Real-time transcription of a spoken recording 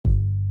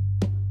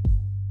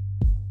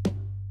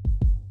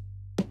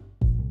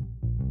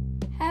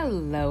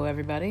Hello,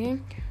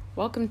 everybody.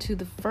 Welcome to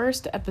the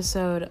first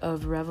episode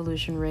of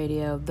Revolution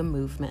Radio, The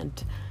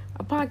Movement,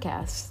 a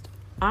podcast.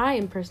 I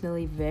am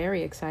personally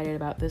very excited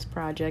about this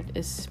project,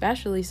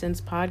 especially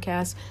since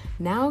podcasts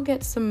now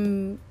get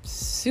some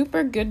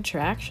super good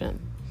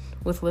traction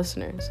with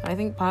listeners. I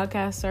think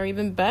podcasts are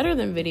even better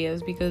than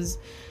videos because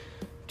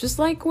just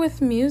like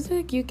with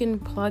music, you can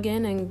plug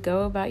in and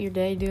go about your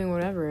day doing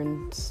whatever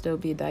and still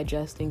be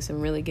digesting some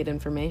really good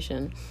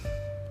information.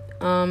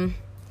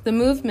 The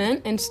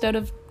movement, instead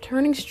of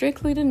turning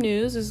strictly to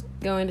news, is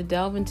going to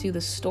delve into the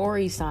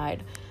story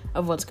side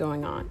of what's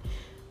going on.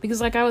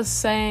 Because like I was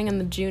saying in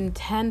the June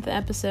 10th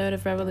episode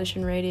of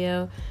Revolution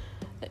Radio,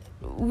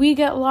 we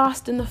get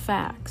lost in the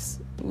facts.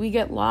 We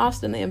get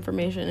lost in the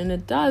information, and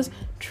it does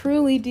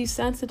truly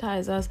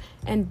desensitize us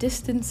and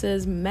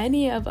distances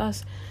many of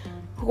us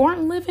who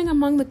aren't living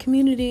among the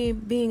community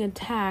being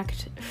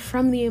attacked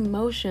from the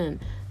emotion,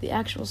 the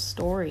actual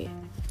story.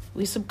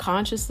 We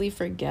subconsciously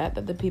forget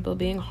that the people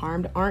being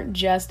harmed aren't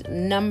just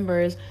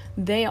numbers,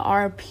 they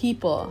are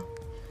people.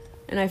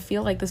 And I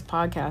feel like this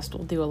podcast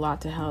will do a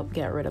lot to help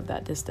get rid of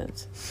that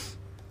distance.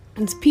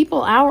 It's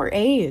people our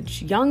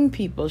age, young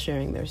people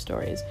sharing their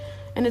stories.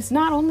 And it's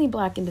not only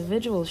Black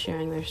individuals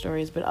sharing their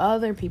stories, but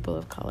other people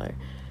of color.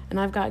 And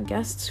I've got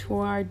guests who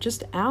are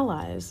just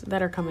allies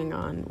that are coming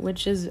on,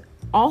 which is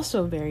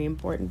also very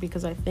important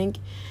because I think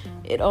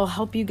it'll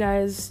help you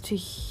guys to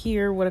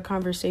hear what a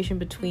conversation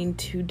between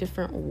two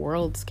different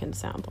worlds can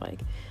sound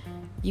like.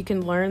 You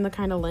can learn the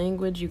kind of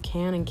language you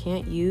can and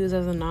can't use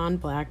as a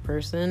non-Black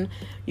person.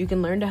 You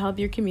can learn to help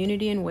your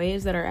community in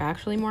ways that are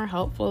actually more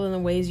helpful than the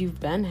ways you've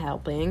been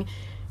helping.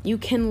 You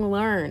can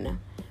learn.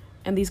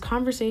 And these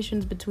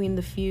conversations between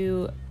the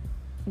few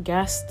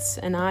guests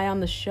and I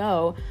on the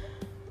show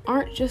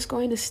aren't just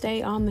going to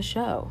stay on the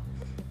show.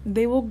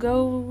 They'll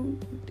go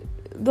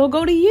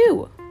to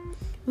you,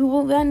 who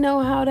will then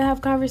know how to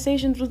have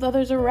conversations with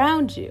others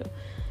around you.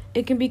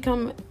 It can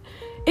become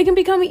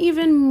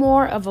even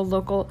more of a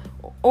local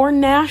or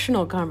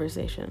national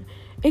conversation.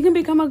 It can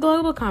become a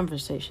global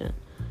conversation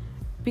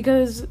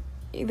because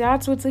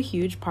that's what's a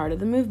huge part of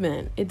the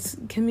movement. It's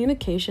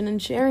communication and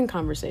sharing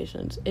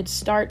conversations. It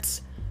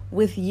starts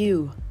with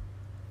you.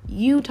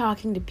 You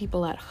talking to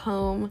people at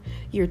home,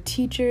 your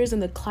teachers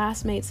and the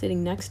classmates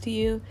sitting next to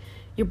you,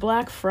 your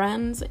Black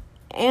friends,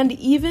 and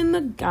even the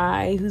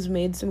guy who's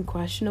made some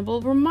questionable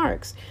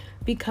remarks,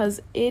 because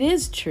it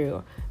is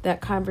true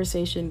that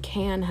conversation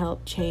can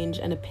help change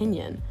an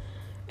opinion.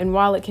 And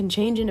while it can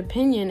change an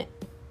opinion,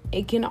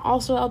 it can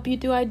also help you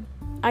to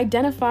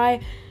identify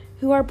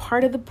who are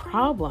part of the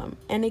problem,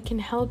 and it can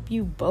help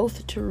you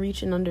both to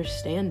reach an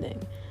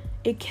understanding.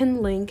 It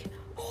can link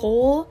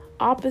whole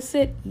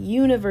opposite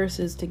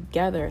universes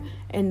together,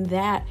 and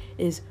that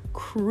is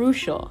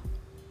crucial.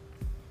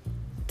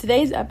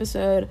 Today's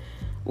episode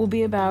will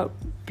be about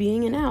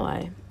being an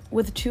ally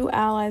with two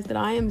allies that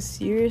I am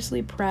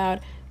seriously proud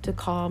to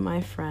call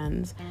my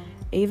friends.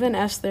 Ava and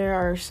Esther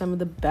are some of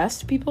the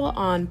best people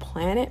on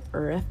planet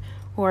Earth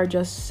who are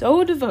just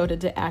so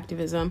devoted to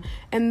activism,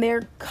 and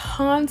they're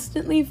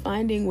constantly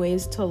finding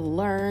ways to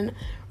learn,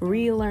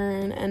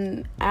 relearn,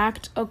 and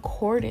act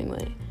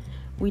accordingly.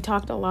 We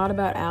talked a lot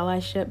about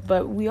allyship,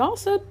 but we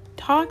also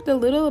talked a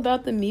little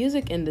about the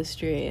music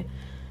industry,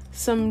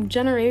 some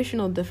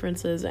generational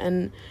differences,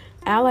 and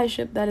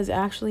allyship that is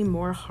actually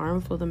more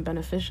harmful than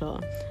beneficial,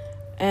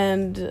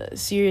 and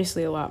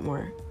seriously a lot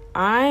more.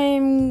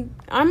 I'm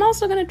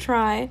also going to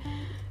try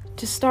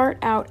to start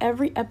out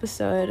every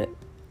episode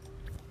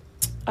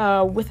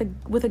with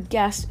a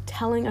guest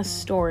telling a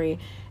story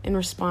in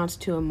response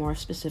to a more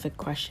specific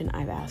question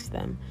I've asked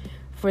them.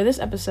 For this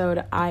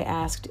episode, I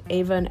asked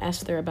Ava and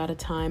Esther about a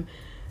time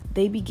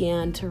they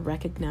began to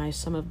recognize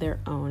some of their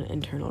own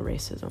internal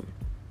racism.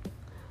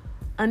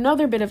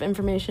 Another bit of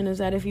information is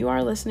that if you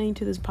are listening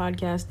to this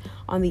podcast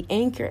on the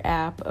Anchor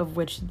app of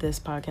which this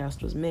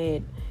podcast was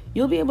made,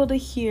 you'll be able to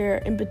hear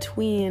in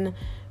between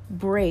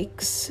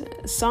breaks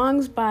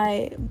songs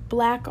by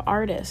Black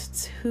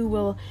artists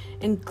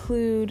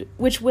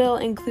which will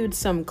include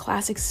some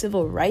classic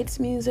civil rights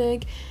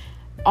music,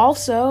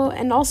 also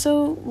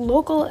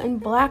local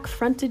and Black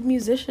fronted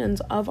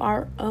musicians of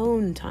our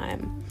own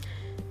time.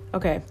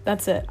 Okay,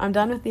 that's it. I'm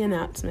done with the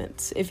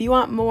announcements. If you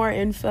want more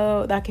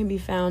info, that can be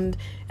found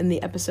in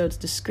the episode's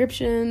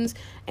descriptions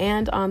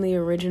and on the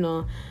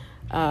original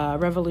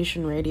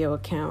Revolution Radio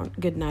account,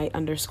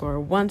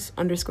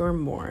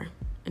 goodnight_once_more.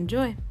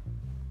 Enjoy.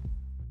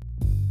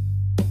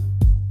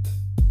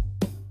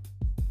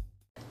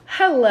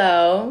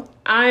 Hello,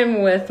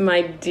 I'm with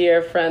my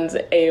dear friends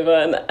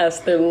Ava and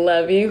Esther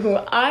Levy, who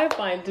I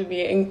find to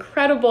be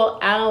incredible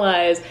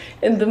allies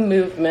in the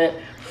movement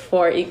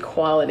for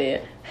equality.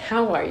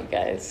 How are you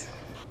guys?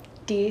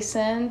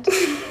 Decent.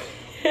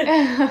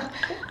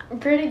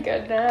 Pretty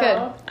good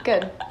now.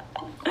 Good.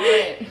 All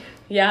right.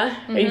 Yeah?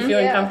 Are you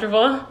feeling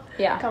comfortable?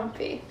 Yeah.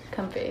 Comfy.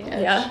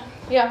 Yeah?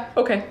 Yeah.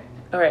 Okay.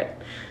 All right.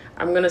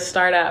 I'm going to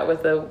start out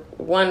with a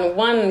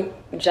one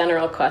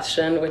general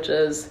question, which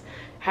is,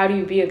 how do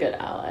you be a good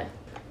ally?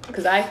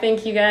 Because I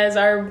think you guys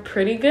are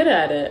pretty good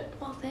at it.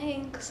 Well,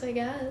 thanks, I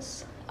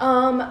guess.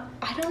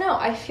 I don't know.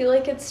 I feel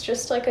like it's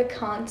just like a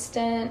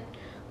constant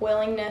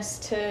willingness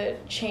to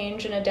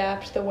change and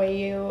adapt the way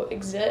you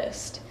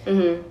exist.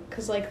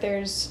 Because like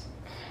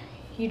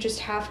you just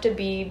have to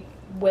be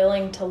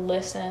willing to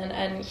listen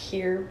and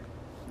hear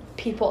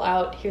people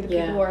out, hear the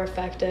people who are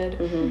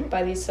affected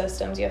by these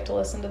systems. You have to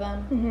listen to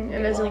them.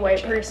 And as a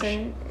white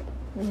person,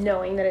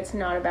 knowing that it's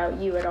not about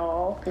you at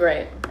all.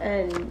 Right.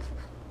 And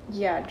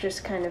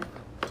just kind of,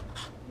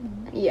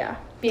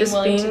 being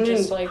willing to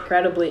just like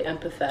incredibly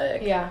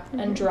empathetic.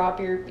 And drop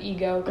your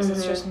ego, because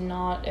it's just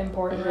not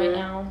important right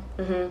now.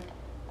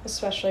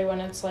 Especially when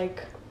it's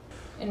like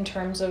in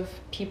terms of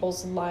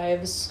people's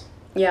lives.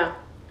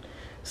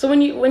 So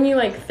when you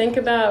like think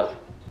about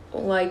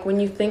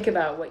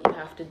what you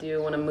have to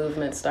do when a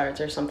movement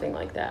starts or something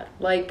like that,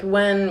 like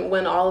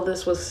when all of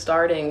this was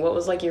starting, what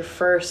was like your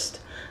first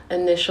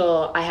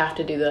initial, I have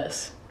to do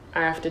this,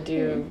 I have to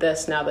do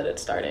this now that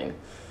it's starting?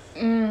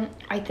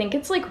 I think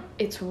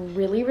it's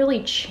really,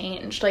 really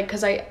changed. Like,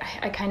 because I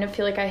kind of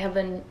feel like I have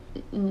a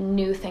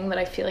new thing that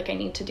I feel like I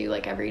need to do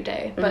like every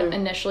day. But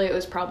initially it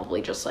was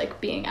probably just like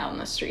being out in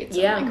the streets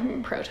and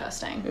like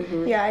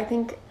protesting. Yeah, I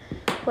think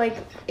like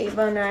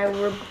Ava and I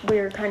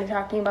we were kind of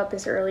talking about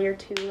this earlier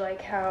too,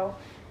 like how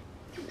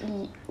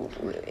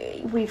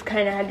we've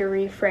kind of had to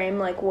reframe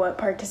like what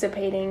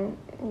participating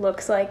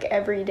looks like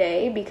every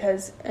day,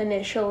 because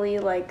initially,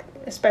 like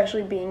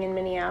especially being in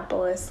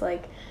Minneapolis,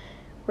 like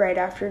right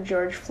after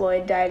George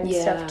Floyd died and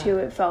stuff too,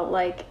 it felt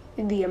like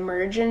the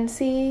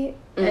emergency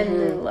and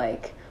the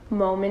like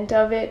moment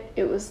of it,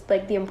 it was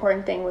like the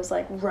important thing was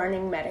like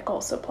running medical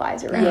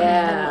supplies around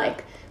and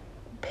like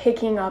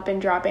picking up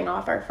and dropping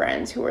off our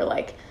friends who were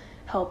like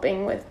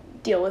helping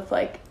deal with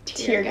like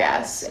tear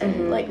gas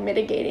and like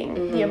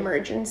mitigating the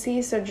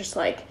emergency. So just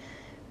like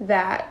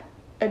that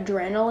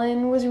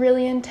adrenaline was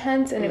really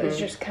intense, and it was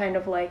just kind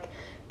of like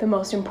the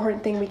most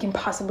important thing we can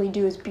possibly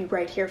do is be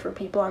right here for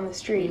people on the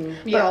street.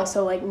 But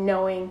also like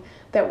knowing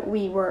that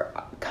we were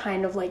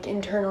kind of like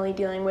internally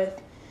dealing with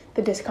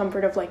the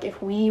discomfort of like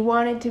if we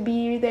wanted to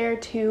be there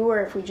too,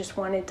 or if we just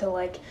wanted to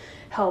like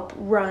help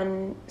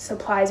run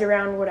supplies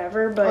around,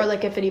 whatever. But or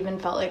like if it even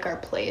felt like our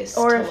place,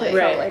 or if it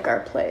felt like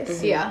our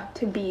place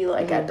to be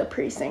like at the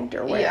precinct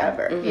or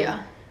whatever.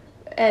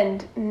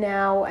 And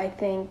now I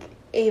think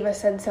Ava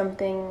said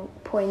something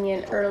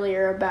poignant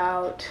earlier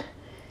about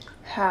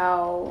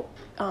how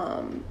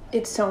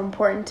it's so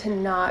important to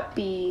not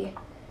be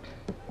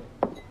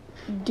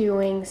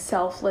doing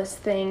selfless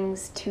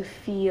things to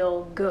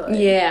feel good.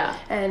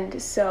 And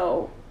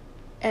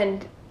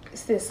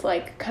this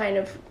like kind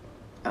of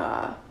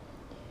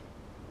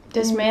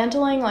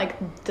dismantling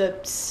like the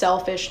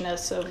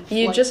selfishness of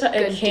you like, just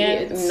good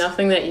deeds.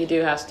 Nothing that you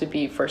do has to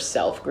be for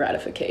self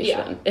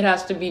gratification. It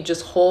has to be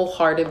just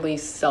wholeheartedly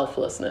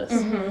selflessness.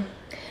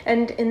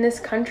 And in this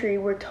country,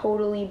 we're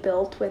totally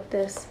built with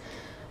this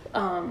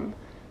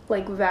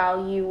like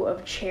value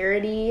of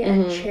charity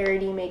and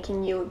charity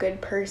making you a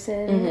good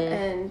person,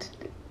 and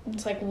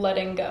it's like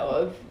letting go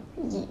of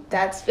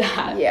that's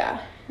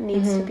that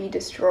needs to be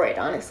destroyed,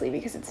 honestly,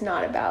 because it's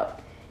not about,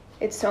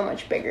 it's so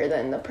much bigger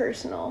than the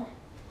personal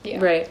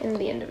and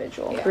the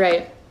individual.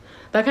 Right.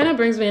 That kind of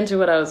brings me into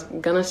what I was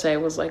gonna say,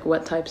 was like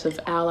what types of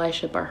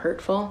allyship are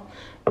hurtful,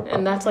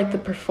 and that's like the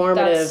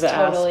performative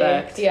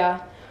aspect.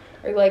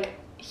 Or like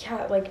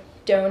like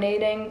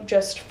donating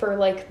just for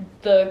like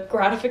the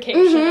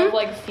gratification of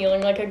like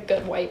feeling like a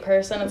good white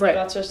person. It's like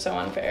that's just so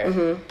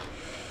unfair.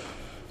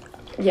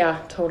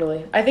 Yeah,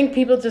 totally. I think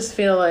people just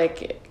feel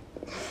like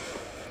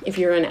if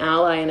you're an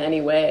ally in any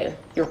way,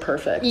 you're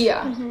perfect.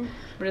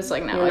 But it's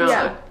like now it's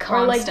a constant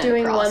or like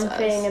doing process. one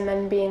thing and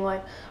then being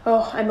like,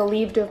 oh, I'm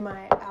relieved of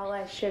my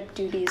allyship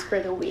duties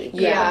for the week or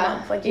the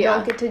month. Like you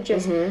don't get to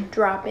just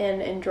drop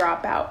in and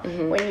drop out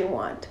when you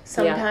want.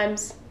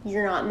 Sometimes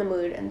you're not in the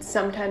mood, and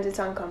sometimes it's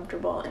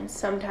uncomfortable, and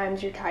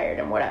sometimes you're tired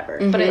and whatever.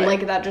 But it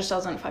like that just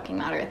doesn't fucking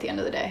matter at the end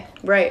of the day.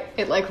 Right.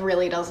 It like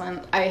really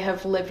doesn't. I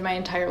have lived my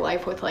entire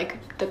life with like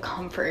the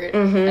comfort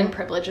and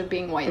privilege of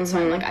being white, so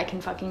I'm like I can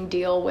fucking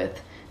deal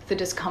with the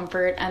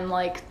discomfort and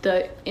like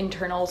the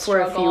internal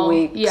struggle for a few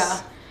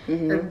weeks.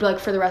 or like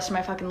for the rest of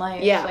my fucking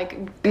life.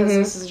 Like because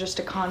this is just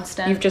a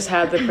constant. You've just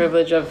had the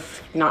privilege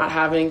of not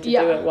having to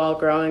do it while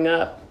growing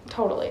up.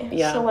 Totally.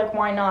 So like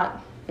why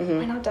not?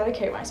 Why not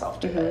dedicate myself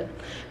to it?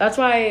 That's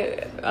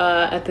why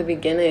at the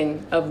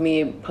beginning of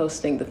me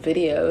posting the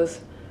videos,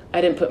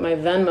 I didn't put my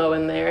Venmo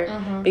in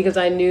there because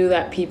I knew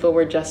that people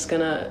were just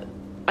gonna.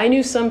 I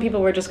knew some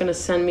people were just gonna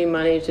send me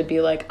money to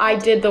be like, I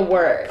did the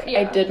work,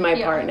 I did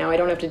my part. Now I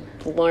don't have to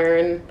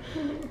learn.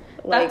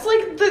 That's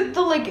like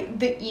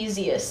the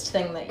easiest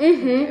thing that you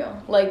can do.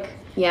 Like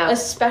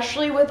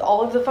especially with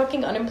all of the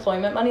fucking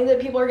unemployment money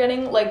that people are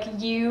getting. Like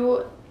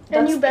you.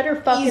 And you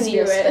better fucking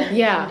do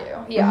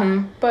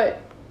it.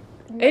 But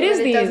it is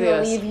the easiest. It doesn't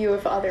relieve you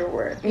of other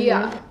work.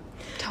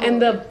 Totally.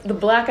 And the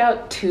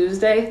Blackout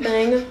Tuesday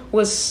thing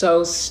was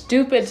so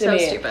stupid to me.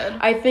 So stupid.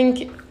 I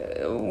think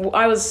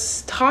I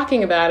was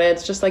talking about it.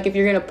 It's just like if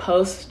you're going to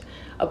post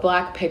a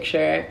black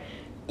picture,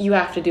 you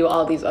have to do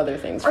all these other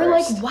things or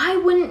first. like, why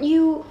wouldn't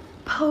you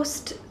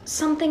post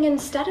something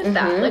instead of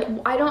that. Like,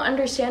 I don't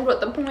understand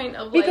what the point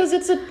of, like... Because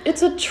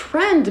it's a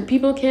trend.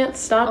 People can't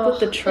stop with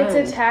the trend.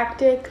 It's a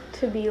tactic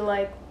to be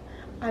like,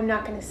 I'm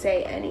not going to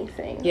say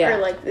anything. Yeah. Or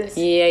like this.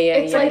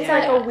 It's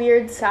like a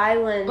weird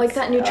silence. Like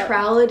that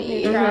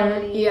neutrality.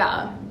 Neutrality.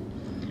 Yeah.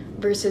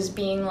 Versus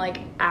being, like,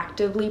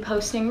 actively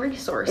posting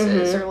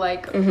resources or,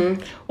 like...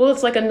 Well,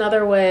 it's like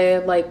another way,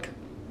 like,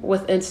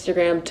 with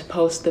Instagram to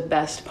post the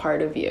best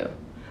part of you.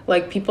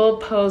 Like, people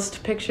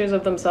post pictures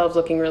of themselves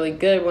looking really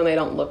good when they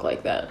don't look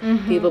like that.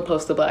 People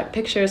post the black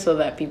picture so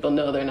that people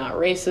know they're not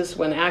racist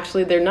when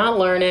actually they're not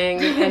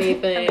learning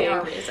anything. They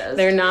are racist.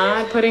 They're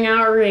not putting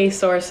out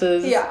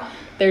resources. Yeah.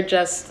 They're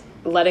just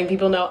letting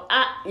people know,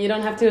 you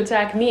don't have to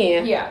attack me.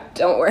 Yeah.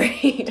 Don't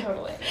worry.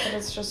 Totally. But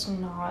it's just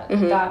not...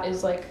 That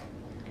is, like...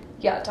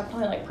 Yeah,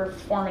 definitely, like,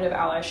 performative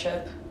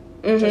allyship.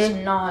 Just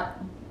not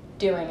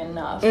doing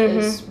enough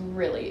is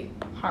really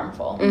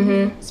harmful.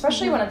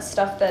 Especially when it's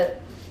stuff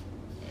that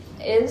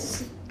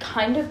is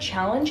kind of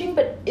challenging,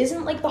 but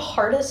isn't, like, the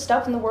hardest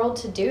stuff in the world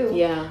to do.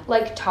 Yeah.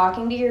 Like,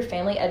 talking to your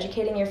family,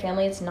 educating your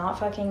family, it's not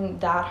fucking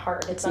that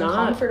hard. It's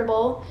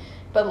uncomfortable,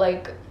 but,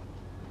 like,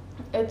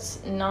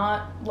 it's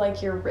not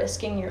like you're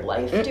risking your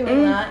life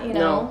doing that, you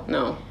know?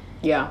 No.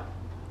 Yeah.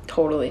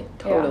 Totally.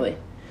 Yeah.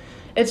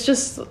 It's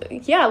just,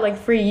 like,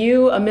 for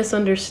you, a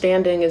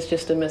misunderstanding is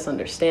just a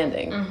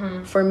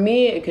misunderstanding. For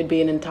me, it could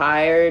be an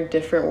entire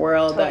different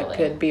world that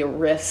could be a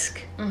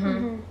risk.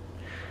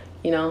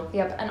 You know?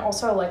 Yep, and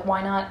also, like,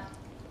 why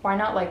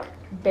not, like,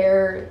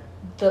 bear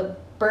the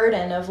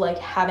burden of, like,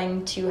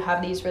 having to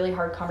have these really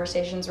hard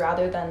conversations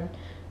rather than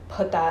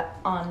put that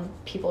on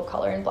people of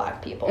color and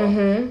black people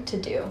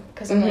to do?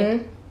 Because I'm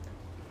like,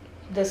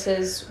 this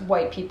is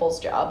white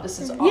people's job. This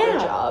is our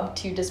job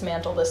to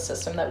dismantle this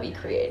system that we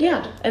created.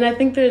 Yeah, and I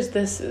think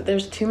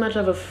there's too much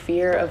of a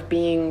fear of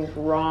being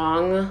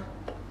wrong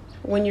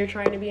when you're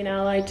trying to be an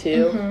ally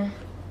too.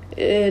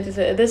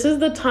 This is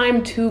the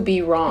time to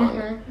be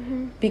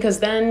wrong because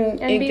then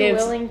and be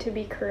willing to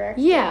be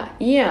corrected.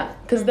 Yeah,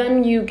 because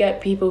then you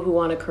get people who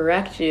want to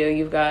correct you.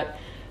 You've got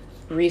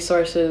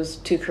resources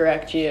to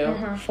correct you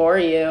for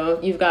you.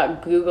 You've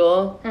got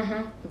Google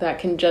that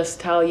can just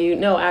tell you,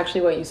 no,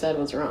 actually what you said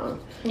was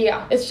wrong.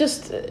 Yeah. It's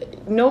just,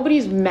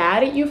 nobody's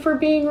mad at you for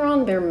being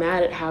wrong. They're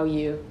mad at how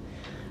you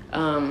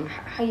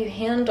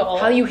handle,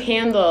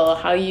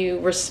 how you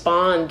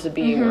respond to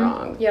being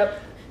wrong.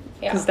 Yep.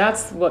 Yeah. Because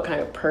that's what kind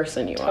of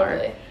person you are.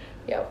 Totally.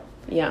 Yep.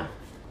 Yeah.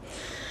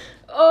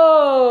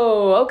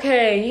 Oh,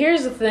 okay.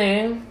 Here's the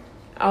thing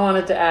I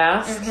wanted to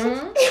ask.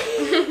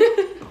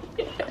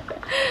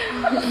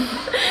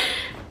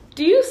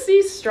 Do you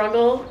see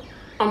struggle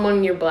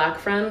among your black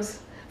friends?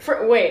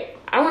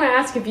 I want to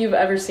ask if you've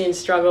ever seen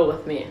struggle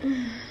with me.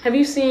 Have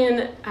you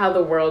seen how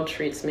the world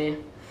treats me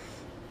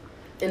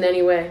in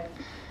any way?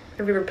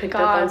 Have you ever picked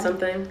up on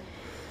something?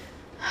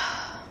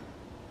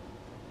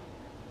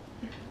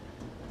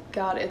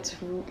 God, it's...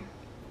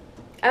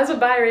 As a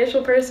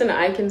biracial person,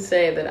 I can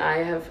say that I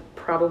have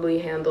probably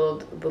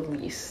handled the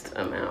least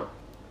amount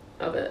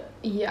of it.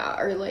 Yeah,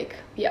 or like,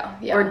 yeah.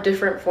 Or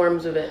different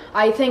forms of it.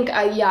 I think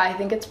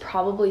it's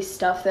probably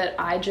stuff that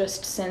I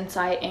just, since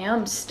I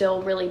am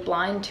still really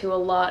blind to a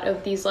lot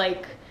of these,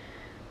 like,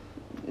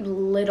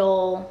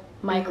 little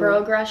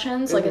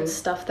microaggressions. Like, it's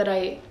stuff that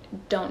I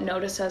don't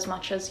notice as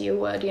much as you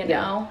would, you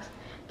know?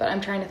 But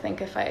I'm trying to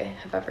think if I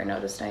have ever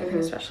noticed anything,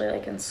 especially,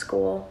 like, in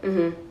school.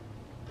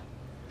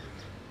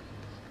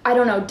 I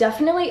don't know.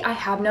 Definitely, I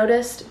have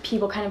noticed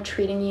people kind of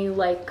treating you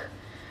like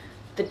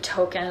the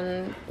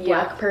token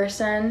black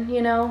person,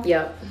 you know?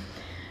 Yep.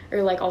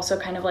 Or, like, also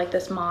kind of like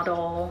this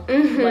model,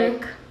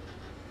 like,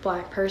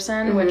 black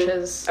person, which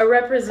is... a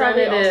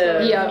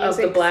representative of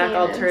the black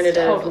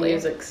alternative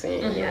music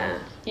scene.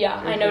 Yeah,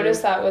 I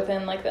noticed that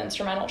within, like, the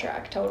instrumental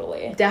track,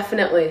 totally.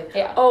 Definitely.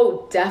 Yeah.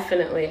 Oh,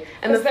 definitely.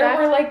 And there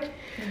were, like,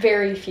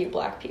 very few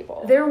black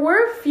people. There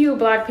were few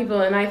black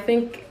people, and I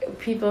think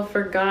people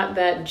forgot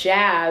that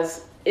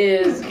jazz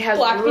has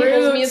black roots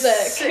people's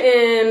music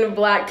in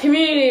black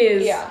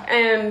communities. Yeah.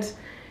 And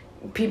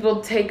people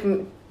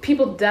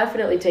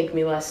definitely take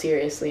me less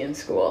seriously in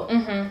school.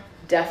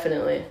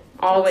 Definitely.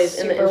 Always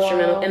in the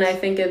instrumental. Wild. And I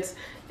think it's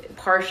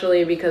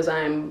partially because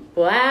I'm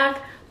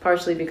black,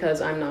 partially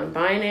because I'm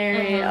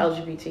non-binary,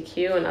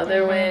 LGBTQ in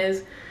other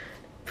ways,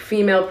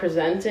 female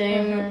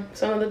presenting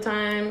some of the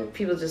time.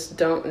 People just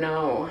don't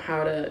know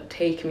how to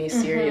take me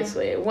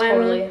seriously.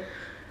 When,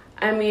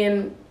 I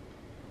mean,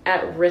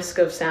 at risk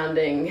of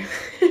sounding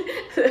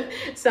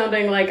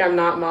like I'm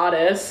not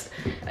modest,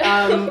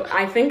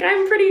 I think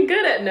I'm pretty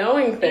good at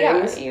knowing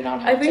things. Yeah, you don't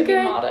have to be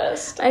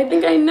modest. I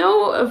think I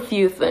know a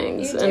few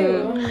things. You do.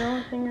 You know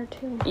a thing or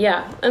two.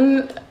 Yeah,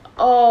 and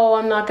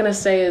I'm not gonna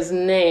say his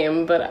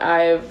name, but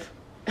God,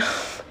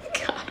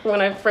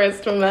 when I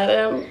first met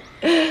him,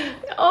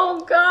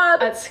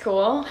 at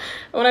school,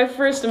 when I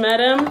first met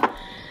him,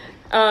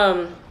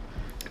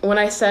 when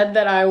I said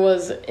that I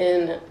was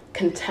in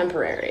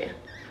contemporary,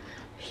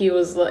 he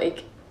was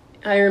like,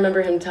 I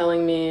remember him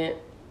telling me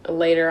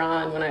later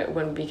on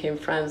when we became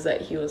friends that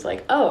he was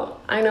like, oh,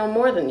 I know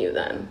more than you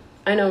then.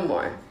 I know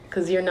more.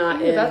 Because you're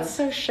not Ooh, in... That's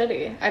so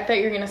shitty. I thought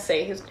you were going to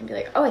say he was going to be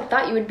like, oh, I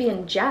thought you would be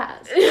in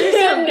jazz.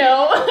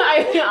 No,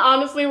 I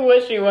honestly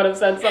wish he would have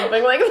said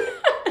something like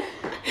that.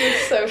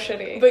 It's so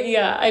shitty. But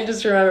yeah, I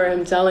just remember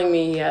him telling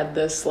me he had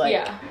this,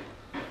 like,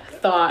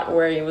 thought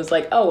where he was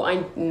like, oh,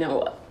 I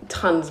know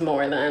tons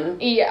more than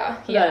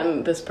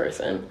this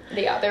person.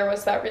 Yeah, there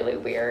was that really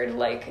weird,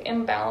 like,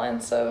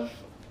 imbalance of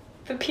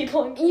the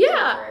people in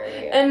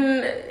contemporary.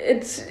 And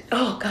it's,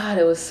 oh God,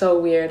 it was so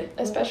weird.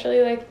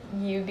 Especially, like,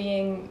 you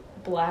being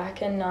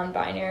black and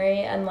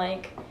non-binary and,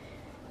 like,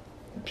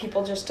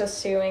 people just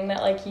assuming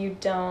that, like, you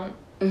don't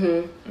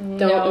know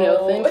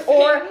things.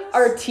 Or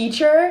our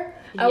teacher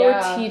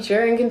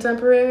in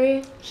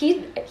contemporary.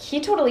 He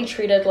totally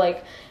treated,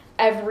 like,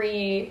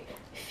 every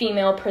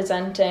female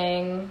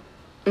presenting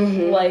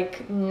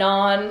like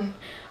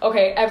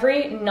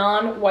every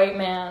non-white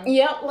man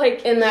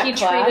like in that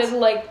class, treated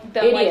like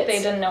them like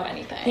they didn't know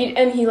anything.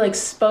 He like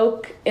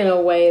spoke in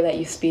a way that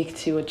you speak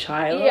to a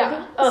child,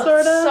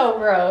 sort of. So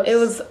gross. It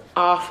was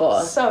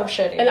awful, so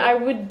shitty. And I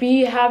would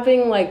be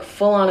having like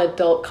full-on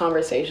adult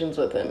conversations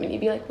with him, and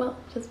he'd be like, well,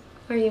 just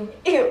are you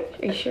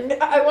sure?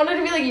 I wanted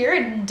to be like, you're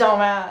a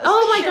dumbass.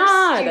 Oh my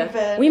God,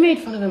 stupid. We made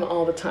fun of him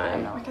all the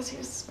time. No, because he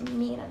was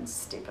mean and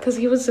stupid. Because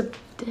he was a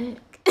dick.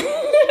 He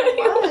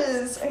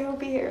was. I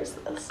hope he hears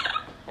this.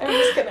 I'm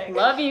just kidding.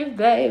 Love you,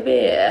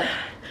 baby.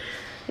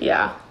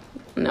 Yeah.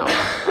 No,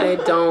 I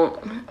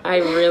don't. I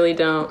really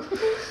don't.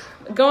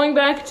 Going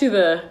back to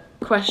the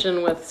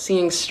question with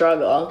seeing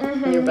struggle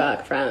in your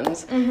black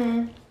friends,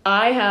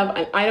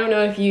 I don't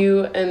know if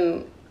you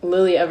and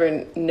Lily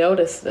ever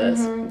noticed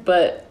this,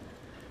 but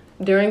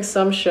during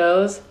some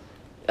shows,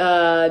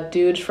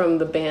 dudes from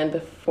the band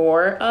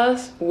before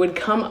us would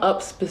come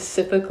up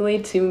specifically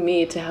to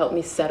me to help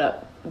me set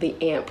up the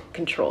amp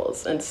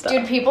controls and stuff.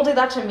 Dude, people do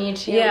that to me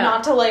too. Yeah.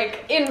 Not to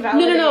like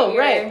invalidate. No,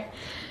 right.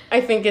 I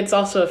think it's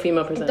also a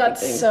female presenting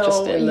thing,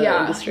 just in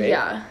the industry.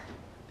 Yeah.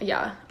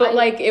 But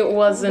like it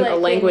wasn't a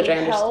language I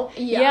understood.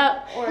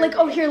 Yeah. Like,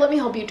 oh, here, let me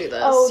help you do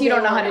this. Oh, you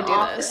don't know how to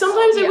do this.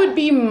 Sometimes it would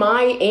be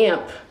my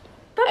amp.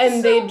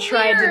 That's they'd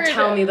try to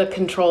tell me the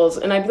controls,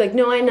 and I'd be like,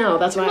 no, I know.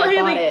 That's why I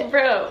bought it.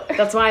 Bro.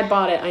 That's why I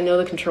bought it. I know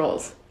the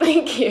controls.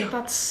 Thank you.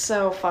 That's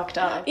so fucked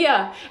up.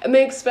 Yeah. And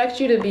they expect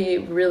you to be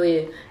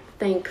really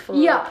thankful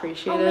and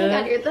appreciative. Oh my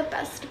God, you're the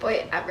best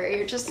boy ever.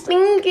 You're just like,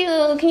 thank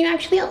you. Can you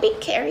actually help me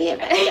carry it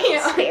back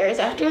downstairs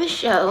after the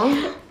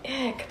show?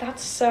 Ick,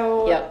 that's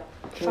so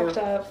fucked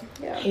up.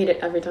 Yeah. Hate it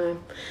every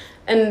time.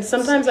 And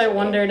sometimes I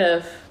wondered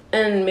if,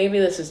 and maybe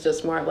this is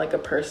just more of like a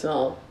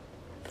personal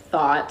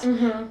thought,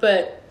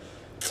 but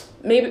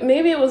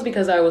maybe it was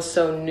because I was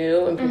so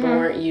new and people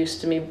weren't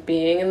used to me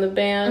being in the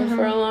band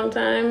for a long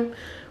time,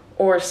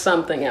 or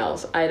something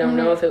else. I don't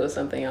know if it was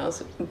something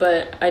else,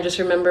 but I just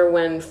remember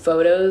when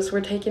photos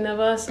were taken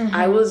of us,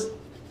 I wasn't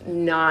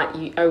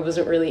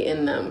really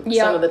in them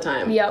some of the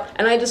time.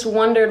 And I just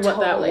wondered what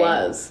that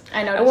was.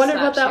 I wondered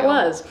what that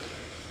was.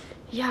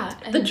 Yeah.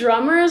 The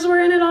drummers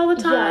were in it all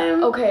the time.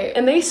 Yeah, okay.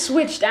 And they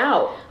switched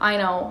out. I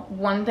know.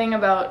 One thing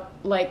about,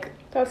 like...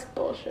 That's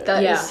bullshit.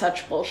 That is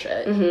such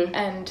bullshit.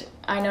 And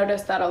I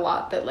noticed that a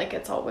lot, that, like,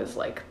 it's always,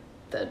 like,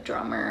 the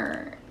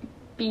drummer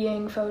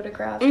being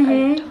photographed.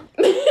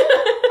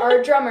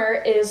 Our drummer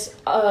is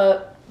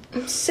a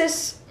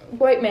cis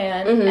white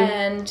man,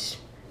 and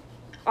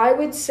I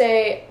would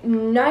say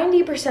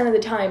 90% of the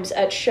times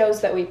at shows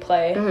that we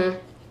play,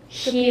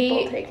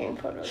 people taking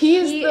photos.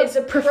 He is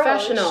a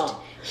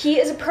professional. He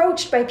is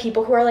approached by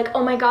people who are like,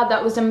 oh my God,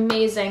 that was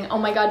amazing. Oh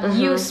my God,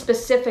 you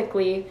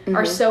specifically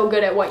are so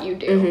good at what you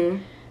do.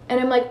 And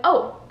I'm like,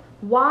 oh,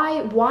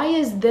 why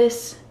is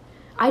this?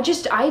 I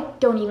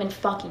don't even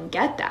fucking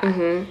get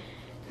that.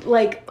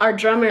 Like, our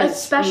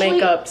drummers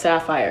make up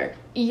Sapphire.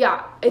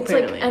 Yeah, it's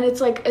apparently. Like, and it's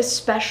like,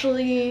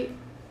 especially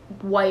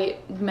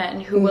white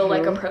men who will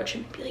like approach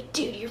him and be like,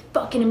 dude, you're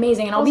fucking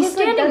amazing, and I'll be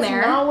standing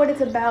there. That's not what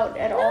it's about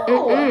at all.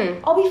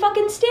 No, I'll be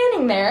fucking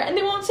standing there, and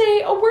they won't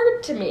say a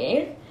word to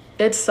me.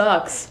 It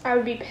sucks. I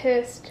would be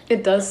pissed.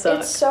 It does suck.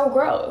 It's so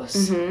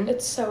gross.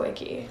 It's so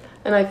icky.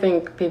 And I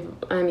think people,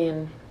 I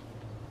mean,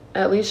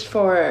 at least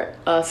for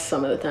us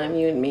some of the time,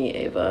 you and me,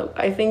 Ava,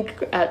 I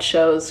think at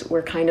shows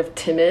we're kind of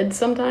timid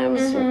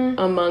sometimes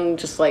among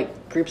just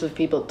like groups of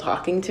people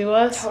talking to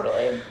us.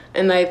 Totally.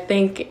 And I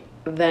think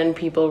then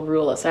people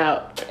rule us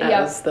out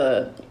as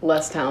the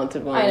less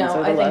talented ones. I know,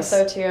 or the I less...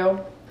 think so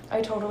too.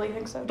 I totally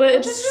think so. But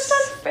it's just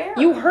unfair.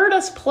 You heard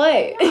us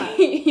play.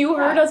 You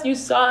heard us. You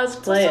saw us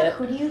play it. Like,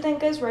 who do you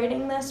think is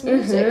writing this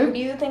music? Who do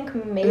you think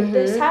made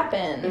this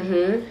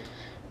happen?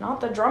 Not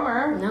the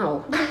drummer.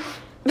 No.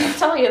 I'll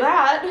tell you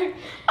that.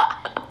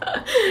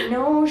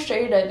 No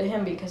shade to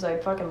him because I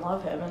fucking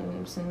love him,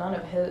 and it's nothing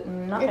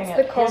it's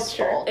at his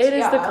fault. It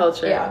is the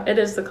culture. Yeah. It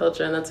is the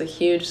culture, and that's a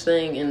huge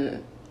thing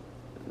in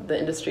the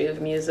industry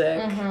of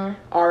music,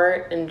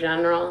 art in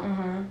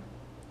general.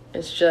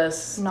 It's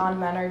just...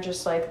 Non-men are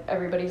just like,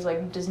 everybody's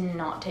like, does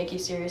not take you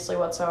seriously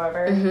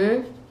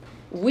whatsoever.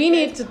 We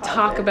need to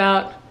talk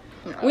about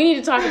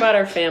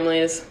our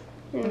families.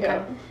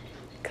 Okay.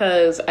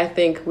 because I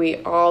think we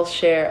all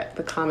share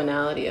the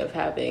commonality of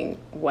having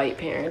white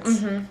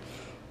parents.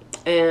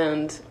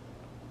 And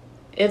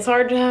it's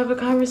hard to have a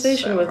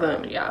conversation with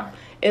them. Yeah.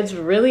 It's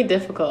really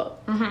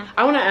difficult.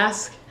 I want to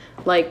ask,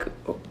 like,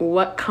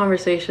 what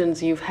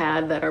conversations you've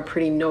had that are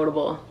pretty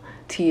notable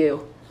to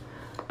you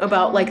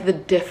about, like, the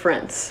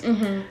difference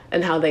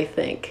and how they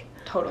think.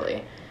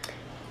 Totally.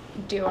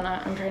 Do you want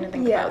to... I'm trying to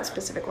think about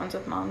specific ones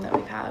with Mom that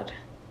we've had.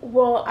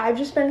 Well, I've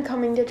just been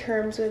coming to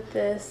terms with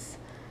this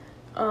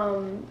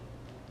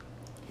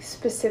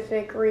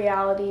specific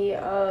reality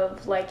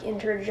of, like,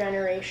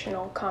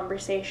 intergenerational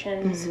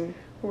conversations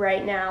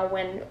right now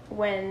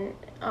when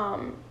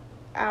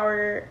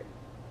our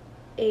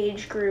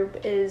age group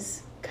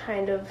is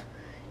kind of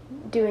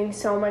doing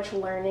so much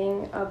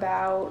learning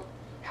about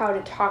how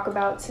to talk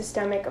about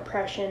systemic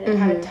oppression and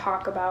how to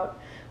talk about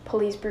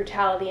police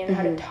brutality and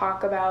how to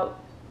talk about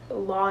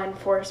law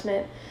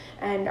enforcement,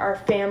 and our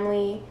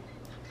family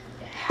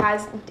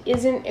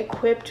isn't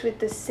equipped with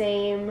the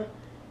same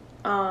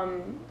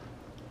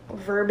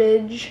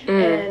verbiage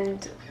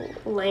and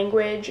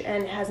language,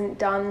 and hasn't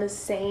done the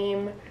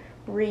same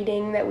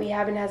reading that we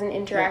have, and hasn't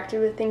interacted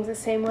with things the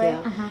same way.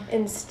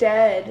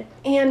 Instead,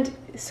 and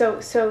so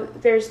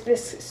there's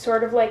this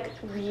sort of like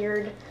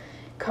weird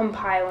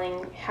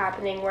compiling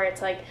happening where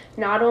it's like,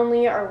 not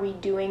only are we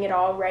doing it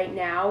all right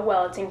now,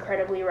 well, it's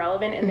incredibly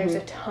relevant, and there's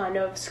a ton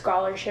of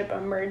scholarship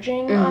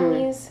emerging on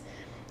these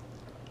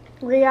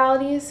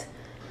realities.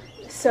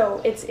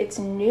 So it's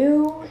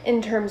new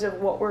in terms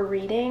of what we're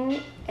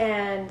reading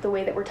and the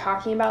way that we're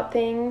talking about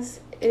things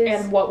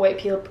and what white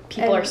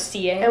people are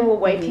seeing. And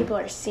what white people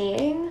are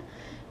seeing.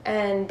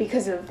 And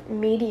because of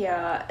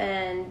media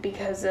and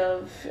because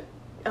of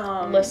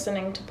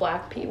listening to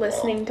black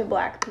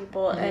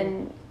people.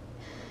 And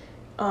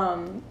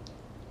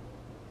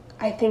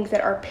I think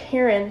that our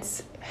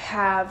parents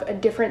have a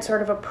different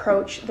sort of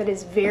approach that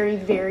is very,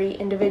 very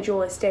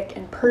individualistic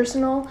and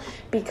personal,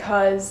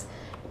 because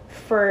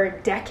for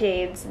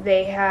decades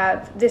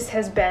this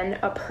has been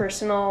a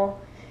personal,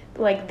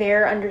 like,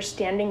 their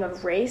understanding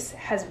of race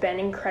has been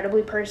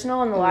incredibly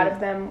personal, and a lot of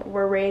them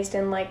were raised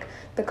in, like,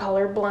 the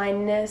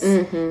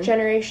colorblindness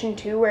generation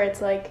too, where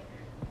it's like,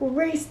 well,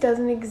 race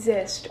doesn't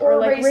exist, or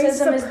like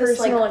racism is this,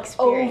 personal, like,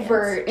 experience.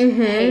 Overt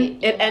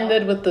hate. It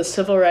ended with the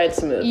civil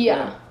rights movement.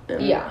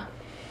 Yeah.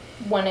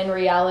 When in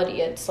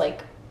reality, it's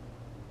like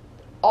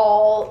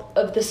all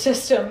of the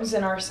systems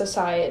in our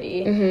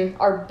society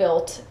are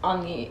built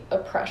on the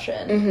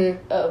oppression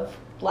of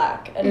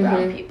black and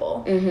brown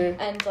people,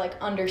 and like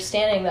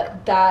understanding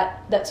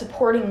that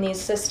supporting these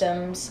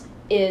systems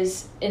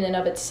is in and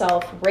of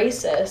itself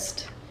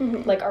racist.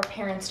 Like, our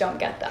parents don't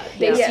get that.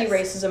 They see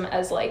racism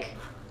as like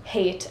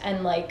hate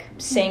and like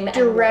saying the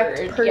direct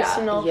N-word.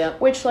 personal,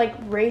 which, like,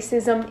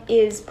 racism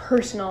is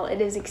personal.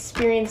 It is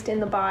experienced in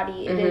the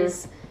body.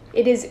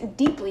 It is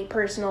deeply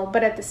personal,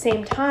 but at the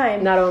same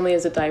time, not only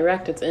is it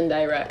direct, it's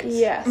indirect.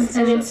 Yes,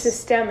 and it's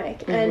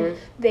systemic. And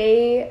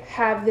they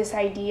have this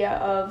idea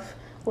of,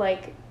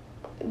 like,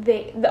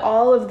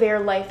 all of their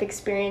life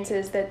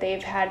experiences that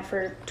they've had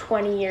for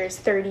 20 years,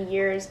 30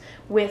 years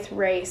with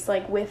race,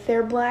 like with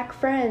their black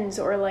friends,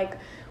 or like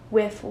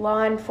with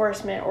law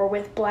enforcement, or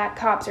with black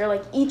cops, or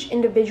like each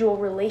individual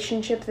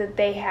relationship that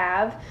they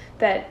have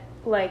that,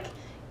 like,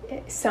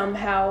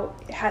 somehow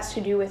has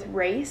to do with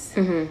race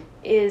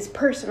is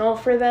personal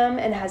for them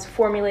and has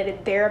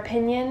formulated their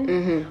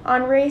opinion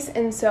on race.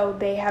 And so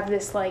they have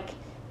this, like,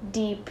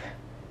 deeply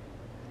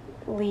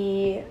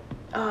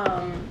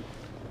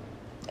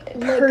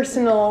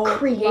personal,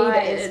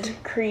 created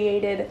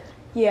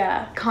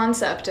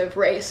concept of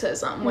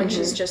racism, which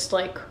is just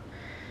like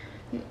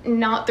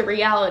not the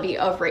reality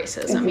of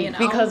racism, you know,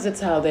 because it's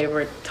how they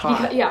were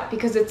taught.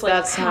 Because it's like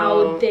that's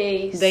how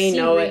they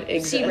know it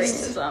exists.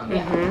 See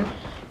racism.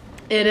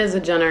 It is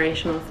a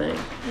generational thing.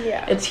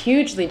 It's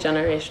hugely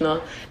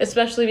generational,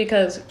 especially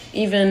because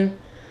even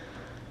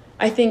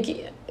I think,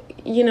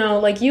 you know,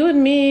 like you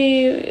and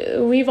me,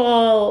 we've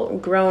all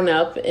grown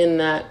up in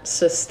that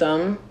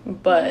system,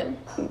 but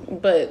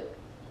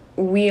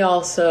we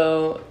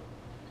also,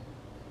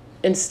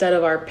 instead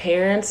of our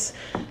parents,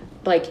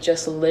 like,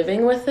 just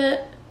living with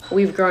it,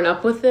 we've grown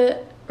up with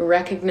it,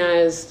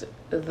 recognized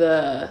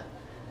the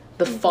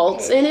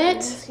faults in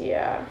it,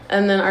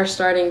 and then are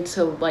starting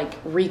to, like,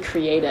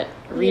 recreate it,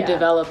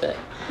 redevelop it.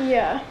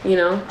 You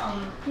know?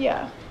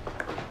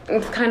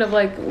 It's kind of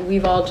like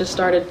we've all just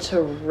started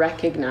to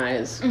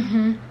recognize,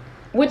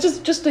 which is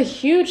just a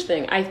huge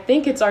thing. I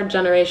think it's our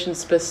generation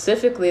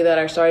specifically that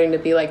are starting to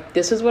be like,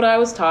 this is what I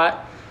was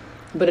taught,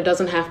 but it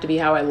doesn't have to be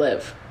how I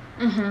live.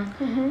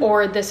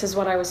 Or this is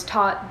what I was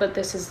taught, but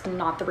this is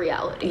not the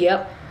reality.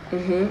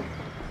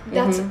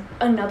 That's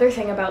another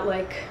thing about,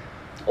 like,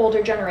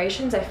 older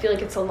generations. I feel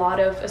like it's a lot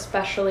of,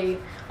 especially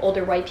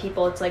older white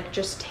people, it's like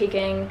just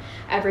taking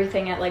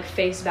everything at, like,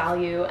 face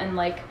value and,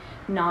 like,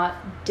 not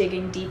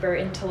digging deeper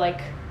into, like,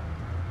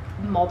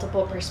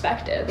 multiple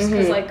perspectives.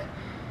 Because like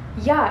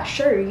yeah,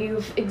 sure,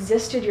 you've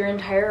existed your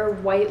entire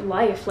white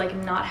life, like,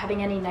 not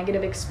having any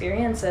negative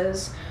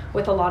experiences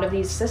with a lot of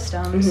these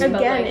systems. Again,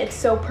 but, like, it's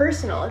so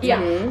personal. It's yeah,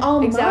 like,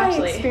 all exactly.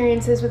 my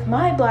experiences with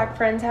my black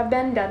friends have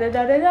been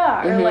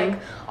da-da-da-da-da. Or, like,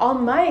 all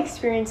my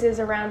experiences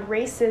around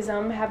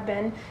racism have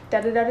been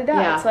da-da-da-da-da.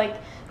 Yeah. It's like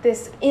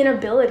this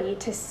inability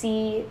to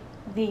see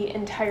the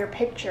entire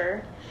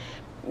picture.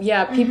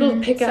 Yeah, people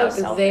pick So out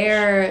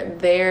selfish.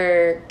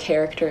 their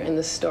character in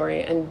the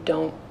story and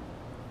don't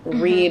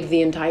read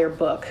the entire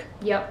book.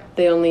 Yep,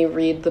 They only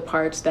read the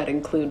parts that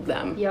include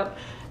them. yep.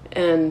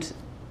 And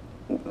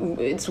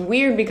it's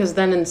weird because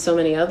then in so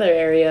many other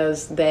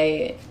areas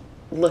they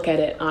look at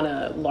it on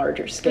a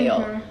larger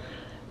scale.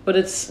 But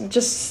it's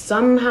just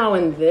somehow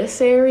in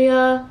this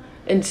area,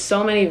 in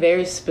so many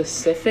very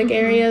specific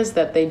areas,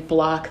 that they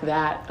block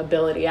that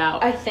ability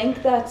out. I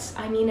think that's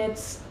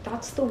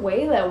the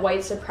way that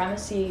white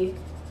supremacy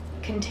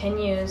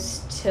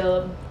continues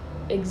to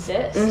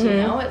exist, you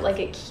know?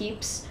 It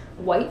keeps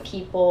white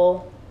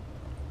people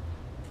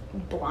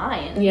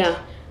blind. Yeah.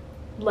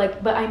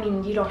 Like, but I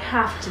mean, you don't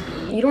have to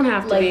be. You don't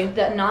have to be.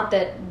 That, not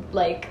that,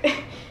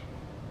 like,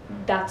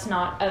 that's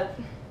not a,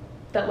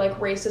 that, like,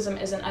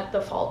 racism isn't at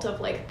the fault of,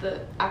 like, the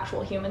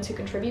actual humans who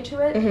contribute to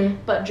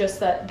it, but just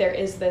that there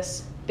is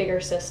this bigger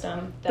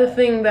system. That, The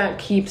thing that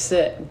keeps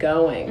it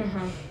going.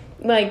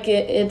 Like,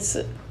 it's,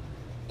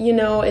 you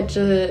know,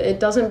 it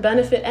doesn't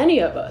benefit any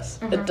of us.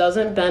 It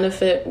doesn't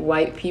benefit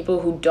white people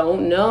who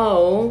don't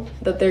know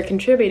that they're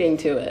contributing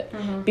to it.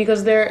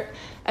 Because they're,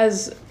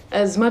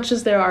 as much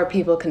as there are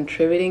people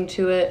contributing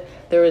to it,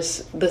 there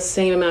is the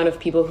same amount of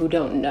people who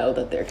don't know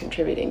that they're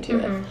contributing to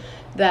it.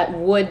 That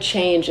would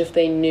change if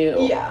they knew.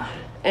 Yeah.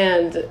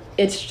 And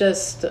it's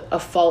just a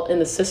fault in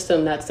the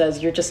system that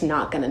says you're just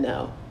not going to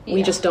know. We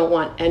Yeah. just don't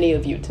want any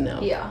of you to know.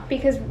 Yeah.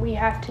 Because we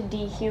have to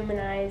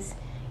dehumanize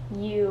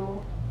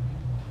you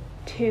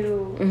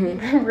to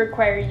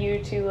require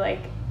you to,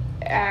 like,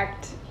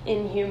 act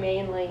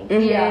inhumanely.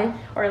 Yeah.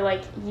 Or,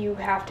 like, you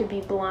have to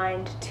be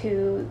blind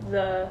to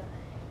the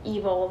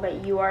evil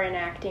that you are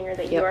enacting or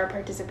that you Yep. are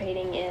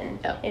participating in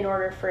Yep. in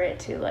order for it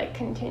to, like,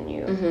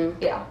 continue.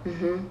 Yeah.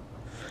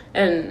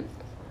 And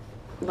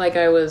like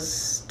I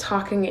was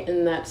talking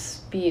in that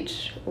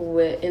speech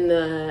in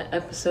the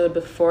episode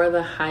before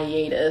the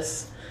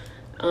hiatus,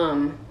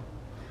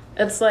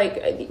 it's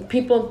like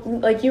people,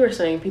 like you were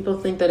saying, people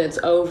think that it's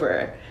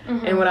over.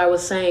 And what I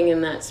was saying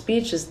in that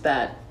speech is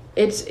that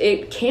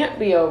it can't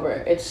be over.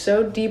 It's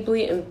so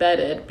deeply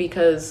embedded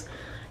because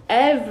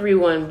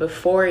everyone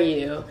before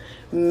you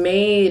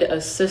made a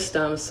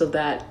system so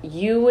that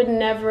you would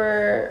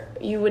never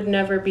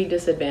be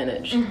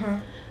disadvantaged.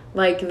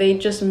 Like, they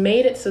just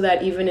made it so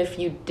that even if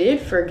you did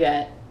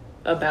forget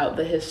about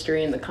the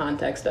history and the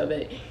context of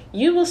it,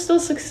 you will still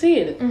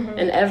succeed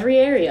in every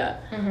area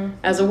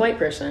as a white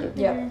person.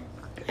 Yeah.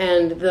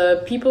 And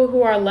the people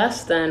who are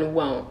less than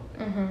won't,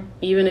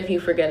 even if you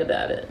forget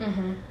about it.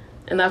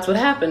 And that's what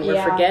happened. We're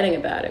Yeah. forgetting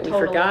about it. We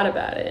Totally. forgot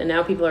about it. And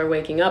now people are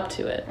waking up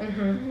to it.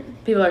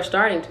 People are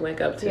starting to wake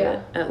up to Yeah. it,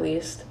 at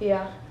least.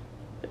 Yeah.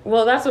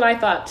 Well, that's what I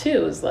thought,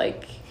 too, is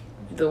like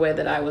the way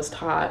that I was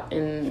taught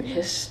in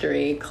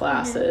history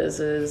classes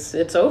is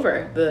it's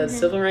over. The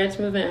civil rights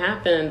movement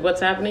happened.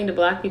 What's happening to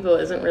black people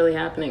isn't really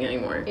happening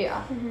anymore.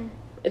 Yeah.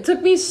 It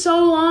took me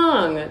so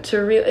long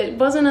to it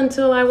wasn't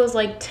until I was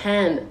like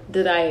 10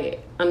 did I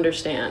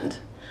understand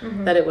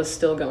that it was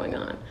still going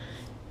on.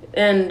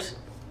 And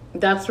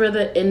that's where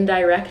the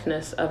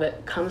indirectness of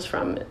it comes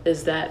from,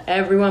 is that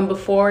everyone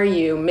before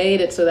you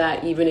made it so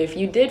that even if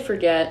you did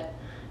forget,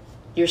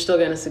 you're still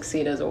going to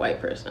succeed as a white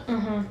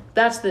person.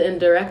 That's the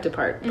indirect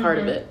part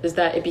of it, is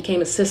that it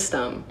became a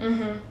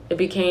system. It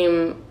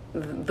became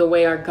the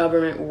way our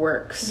government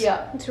works.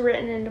 Yeah. It's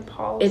written into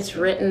policy. It's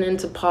written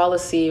into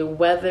policy,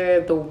 whether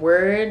the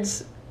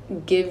words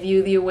give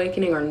you the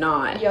awakening or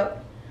not.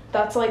 Yep.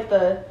 That's like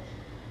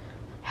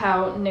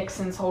how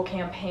Nixon's whole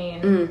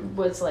campaign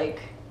was,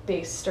 like,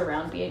 based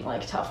around being,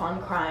 like, tough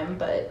on crime,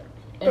 but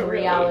in But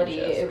really reality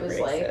just it was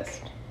racist. like,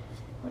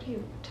 what are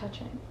you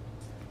touching?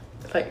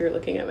 I thought you were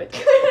looking at my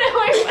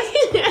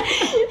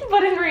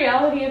But in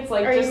reality it's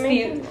like Are you just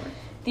making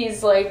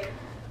these like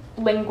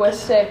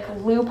linguistic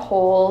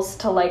loopholes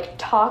to, like,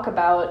 talk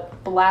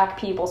about black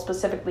people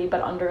specifically,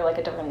 but under, like,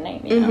 a different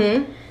name, you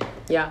know?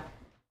 Yeah.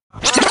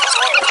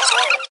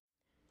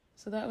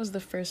 So that was the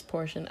first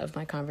portion of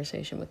my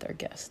conversation with our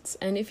guests.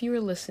 And if you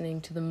were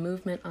listening to the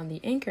Movement on the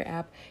Anchor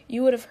app,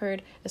 you would have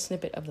heard a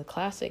snippet of the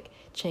classic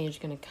Change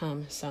Gonna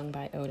Come, sung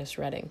by Otis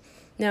Redding.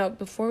 Now,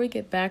 before we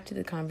get back to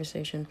the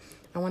conversation,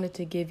 I wanted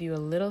to give you a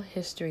little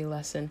history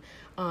lesson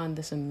on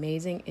this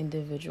amazing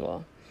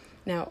individual.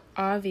 Now,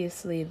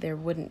 obviously, there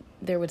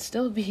would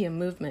still be a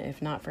movement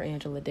if not for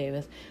Angela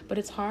Davis, but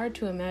it's hard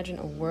to imagine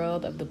a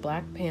world of the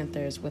Black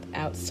Panthers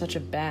without such a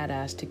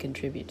badass to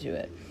contribute to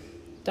it.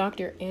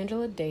 Dr.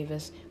 Angela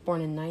Davis, born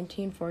in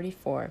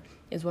 1944,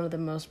 is one of the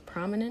most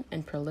prominent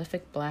and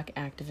prolific black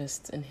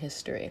activists in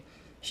history.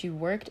 She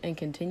worked and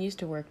continues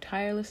to work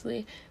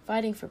tirelessly,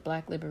 fighting for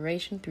black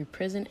liberation through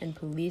prison and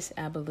police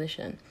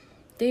abolition.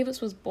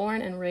 Davis was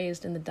born and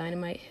raised in the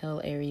Dynamite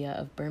Hill area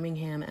of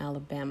Birmingham,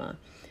 Alabama.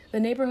 The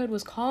neighborhood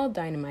was called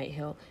Dynamite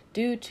Hill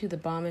due to the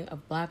bombing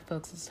of black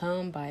folks'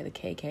 home by the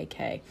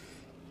KKK.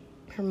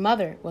 Her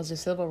mother was a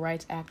civil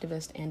rights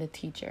activist and a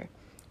teacher.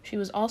 She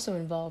was also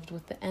involved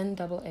with the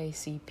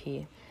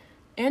NAACP.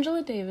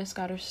 Angela Davis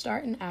got her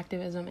start in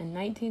activism in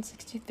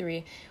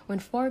 1963 when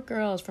 4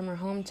 girls from her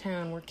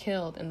hometown were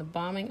killed in the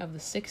bombing of the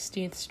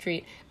 16th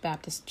Street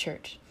Baptist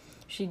Church.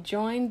 She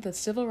joined the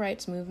civil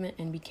rights movement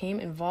and became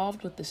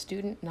involved with the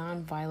Student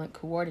Nonviolent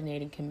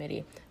Coordinating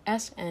Committee,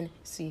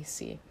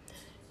 SNCC.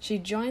 She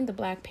joined the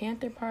Black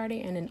Panther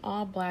Party and an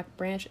all-black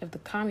branch of the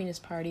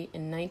Communist Party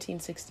in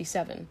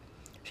 1967.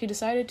 She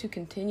decided to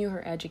continue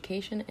her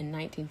education in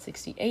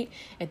 1968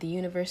 at the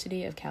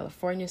University of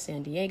California,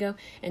 San Diego,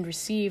 and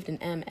received an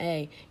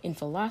MA in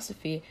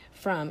philosophy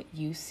from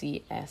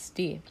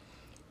UCSD.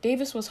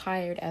 Davis was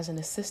hired as an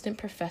assistant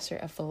professor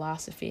of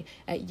philosophy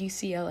at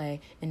UCLA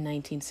in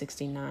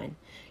 1969.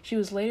 She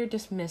was later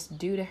dismissed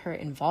due to her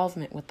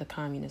involvement with the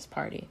Communist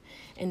Party.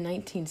 In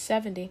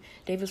 1970,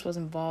 Davis was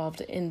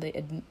involved in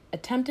the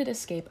attempted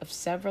escape of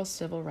several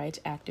civil rights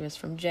activists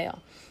from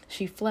jail.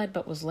 She fled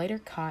but was later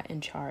caught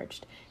and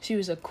charged. She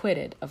was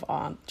acquitted of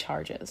all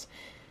charges.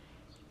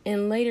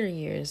 In later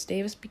years,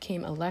 Davis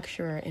became a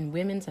lecturer in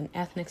women's and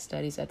ethnic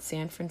studies at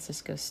San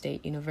Francisco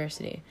State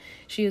University.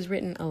 She has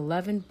written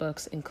 11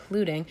 books,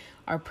 including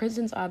Are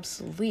Prisons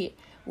Obsolete?,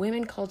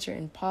 Women, Culture,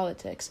 and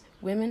Politics,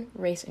 Women,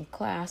 Race, and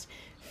Class,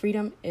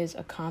 Freedom is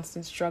a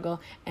Constant Struggle,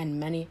 and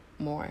many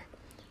more.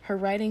 Her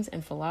writings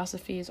and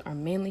philosophies are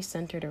mainly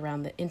centered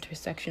around the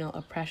intersectional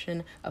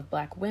oppression of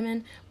black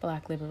women,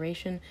 black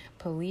liberation,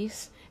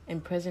 police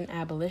and prison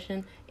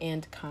abolition,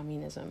 and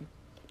communism.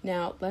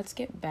 Now, let's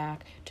get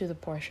back to the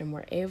portion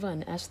where Ava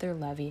and Esther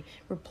Levy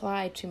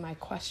replied to my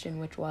question,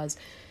 which was,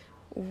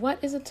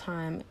 what is a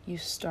time you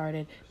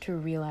started to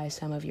realize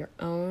some of your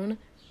own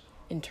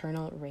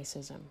internal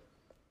racism?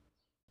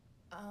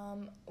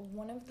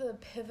 One of the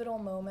pivotal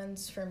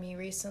moments for me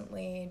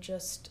recently,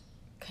 just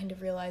kind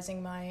of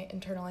realizing my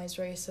internalized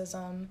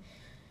racism,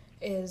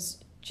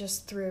 is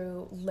just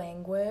through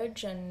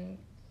language and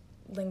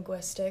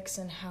linguistics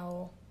and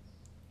how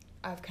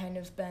I've kind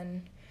of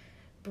been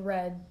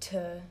bred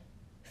to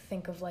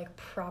think of like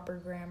proper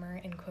grammar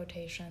in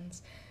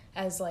quotations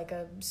as like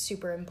a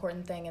super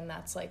important thing, and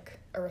that's like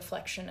a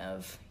reflection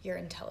of your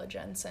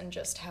intelligence and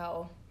just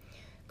how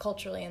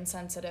culturally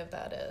insensitive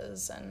that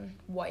is and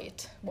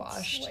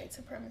whitewashed. White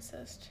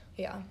supremacist.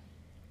 Yeah.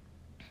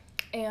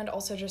 And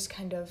also just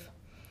kind of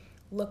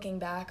looking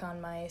back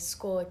on my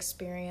school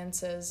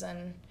experiences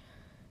and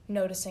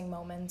noticing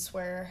moments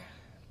where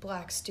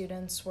black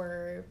students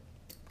were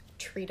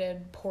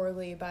treated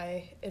poorly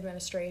by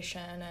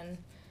administration, and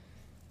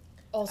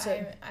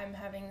also I'm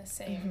having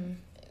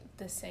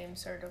the same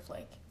sort of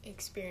like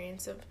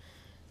experience of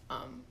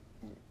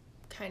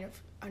kind of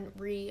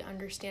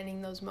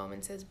re-understanding those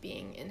moments as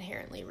being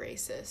inherently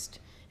racist,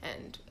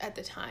 and at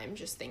the time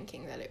just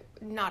thinking that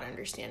not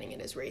understanding it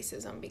as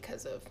racism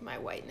because of my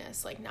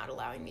whiteness, like not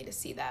allowing me to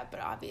see that, but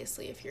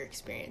obviously if you're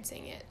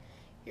experiencing it,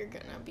 you're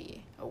gonna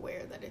be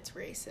aware that it's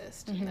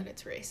racist and that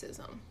it's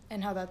racism.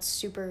 And how that's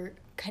super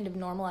kind of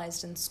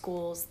normalized in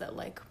schools, that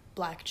like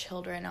black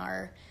children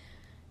are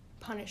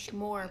punished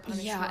more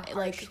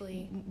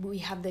harshly. Like we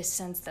have this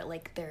sense that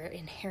like they're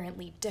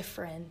inherently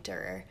different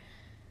or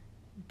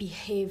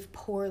behave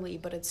poorly,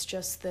 but it's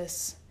just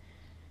this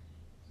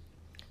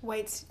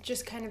whites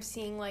just kind of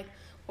seeing like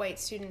white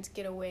students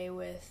get away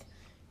with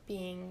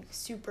being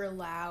super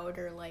loud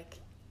or like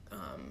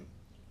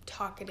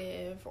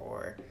talkative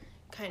or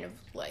kind of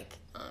like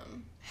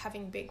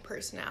having big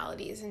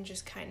personalities, and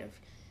just kind of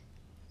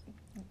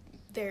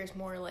there's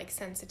more like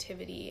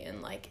sensitivity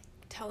and like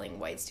telling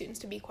white students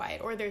to be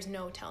quiet, or there's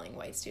no telling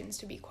white students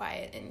to be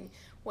quiet, and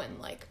when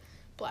like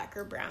black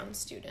or brown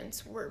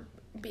students were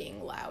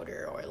being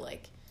louder or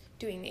like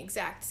doing the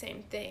exact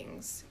same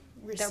things,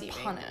 receiving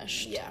they're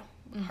punished.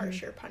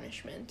 Harsher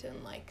punishment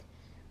and like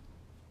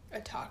a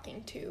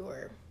talking to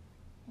or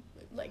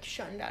like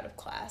shunned out of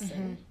class,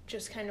 and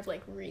just kind of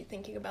like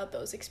rethinking about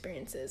those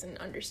experiences and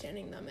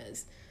understanding them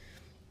as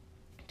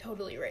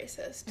totally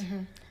racist.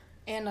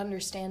 And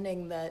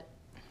understanding that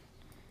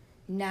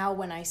now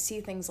when I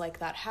see things like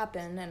that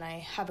happen and I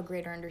have a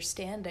greater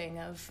understanding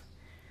of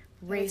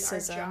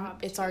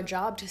racism, it's our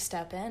job to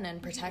step in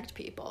and protect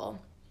people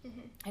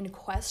and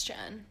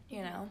question,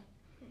 you know.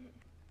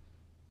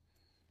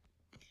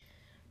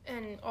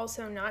 And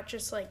also not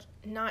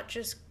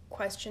just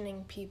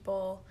questioning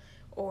people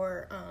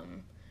or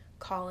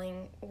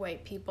calling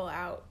white people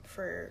out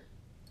for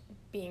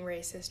being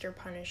racist or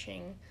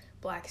punishing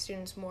black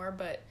students more,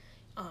 but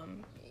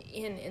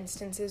in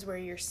instances where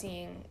you're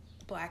seeing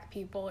black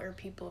people or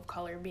people of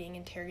color being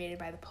interrogated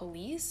by the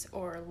police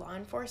or law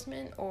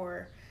enforcement,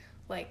 or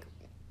like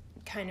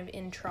kind of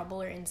in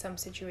trouble or in some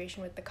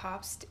situation with the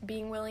cops,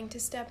 being willing to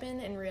step in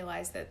and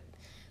realize that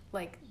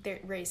like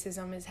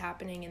racism is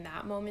happening in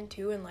that moment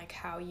too, and like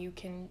how you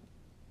can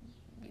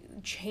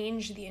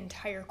change the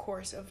entire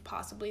course of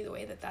possibly the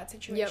way that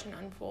situation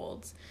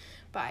unfolds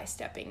by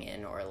stepping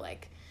in or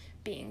like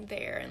being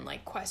there and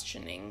like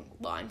questioning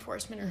law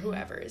enforcement or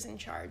whoever is in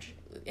charge,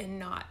 and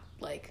not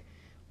like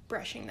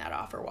brushing that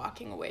off or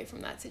walking away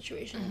from that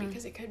situation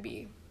because it could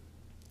be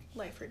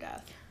life or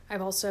death.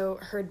 I've also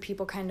heard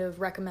people kind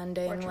of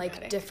recommending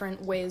like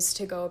different ways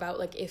to go about,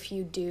 like, if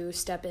you do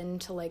step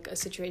into like a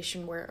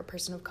situation where a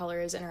person of color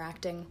is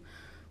interacting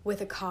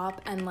with a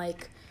cop, and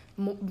like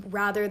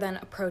rather than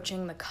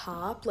approaching the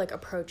cop, like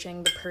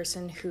approaching the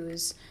person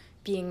who's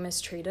being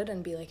mistreated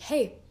and be like,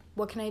 hey,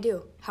 what can I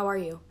do? How are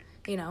you?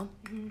 You know?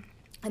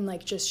 And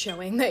like just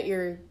showing that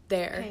you're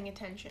there. Paying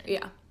attention.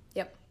 Yeah.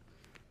 Yep.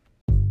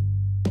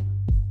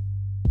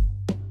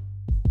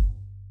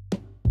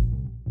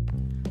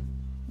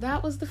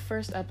 That was the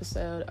first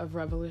episode of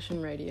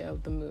Revolution Radio,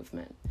 The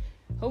Movement.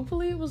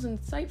 Hopefully it was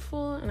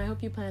insightful, and I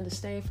hope you plan to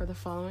stay for the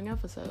following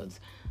episodes.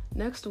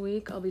 Next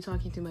week, I'll be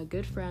talking to my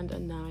good friend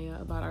Anaya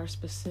about our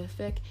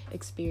specific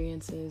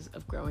experiences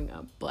of growing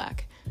up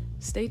Black.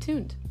 Stay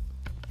tuned.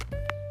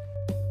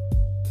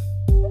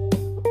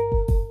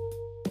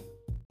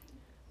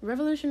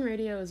 Revolution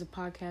Radio is a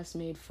podcast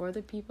made for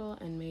the people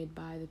and made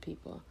by the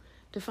people.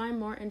 To find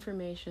more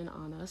information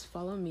on us,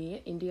 follow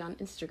me, Indy, on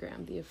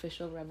Instagram, the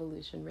official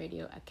Revolution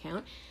Radio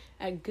account,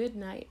 at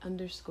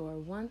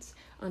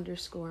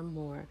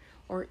goodnight_once_more,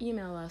 or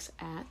email us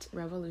at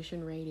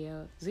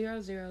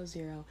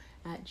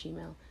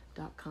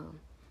revolutionradio000@gmail.com.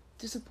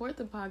 To support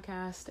the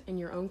podcast and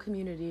your own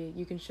community,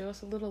 you can show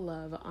us a little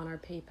love on our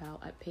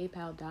PayPal at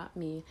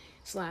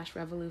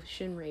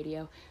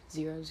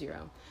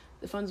paypal.me/revolutionradio00.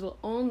 The funds will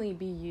only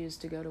be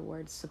used to go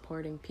towards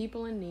supporting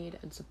people in need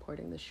and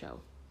supporting the show.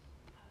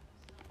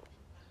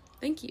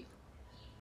 Thank you.